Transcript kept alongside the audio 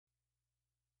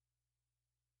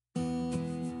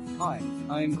Hi,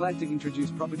 I am glad to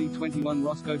introduce property 21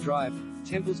 Rosco Drive,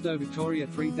 Templestowe, Victoria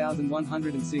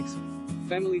 3106.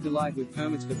 Family delight with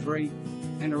permits for 3.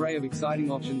 An array of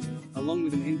exciting options, along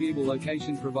with an enviable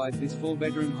location, provides this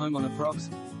 4-bedroom home on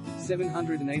approx.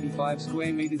 785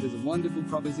 square meters is a wonderful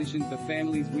proposition for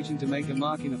families wishing to make a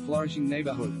mark in a flourishing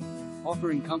neighborhood.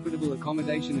 Offering comfortable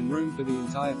accommodation and room for the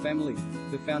entire family,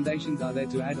 the foundations are there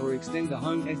to add or extend the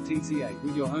home STCA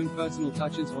with your own personal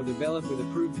touches, or develop with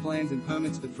approved plans and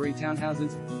permits for 3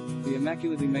 townhouses. The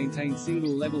immaculately maintained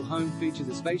single-level home features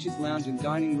a spacious lounge and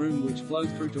dining room which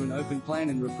flows through to an open plan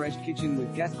and refreshed kitchen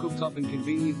with gas cooktop and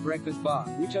convenient breakfast bar,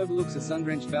 which overlooks a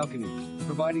sun-drenched balcony,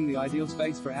 providing the ideal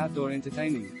space for outdoor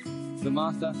entertaining. The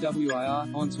master WIR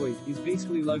ensuite is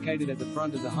peacefully located at the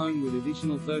front of the home with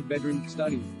additional 3rd bedroom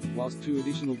study, whilst 2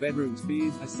 additional bedrooms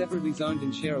Bs are separately zoned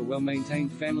and share a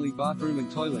well-maintained family bathroom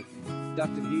and toilet.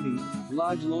 Ducted heating,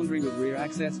 large laundry with rear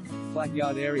access, flat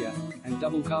yard area, and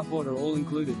double carport are all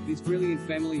included. This brilliant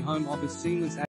family home offers seamless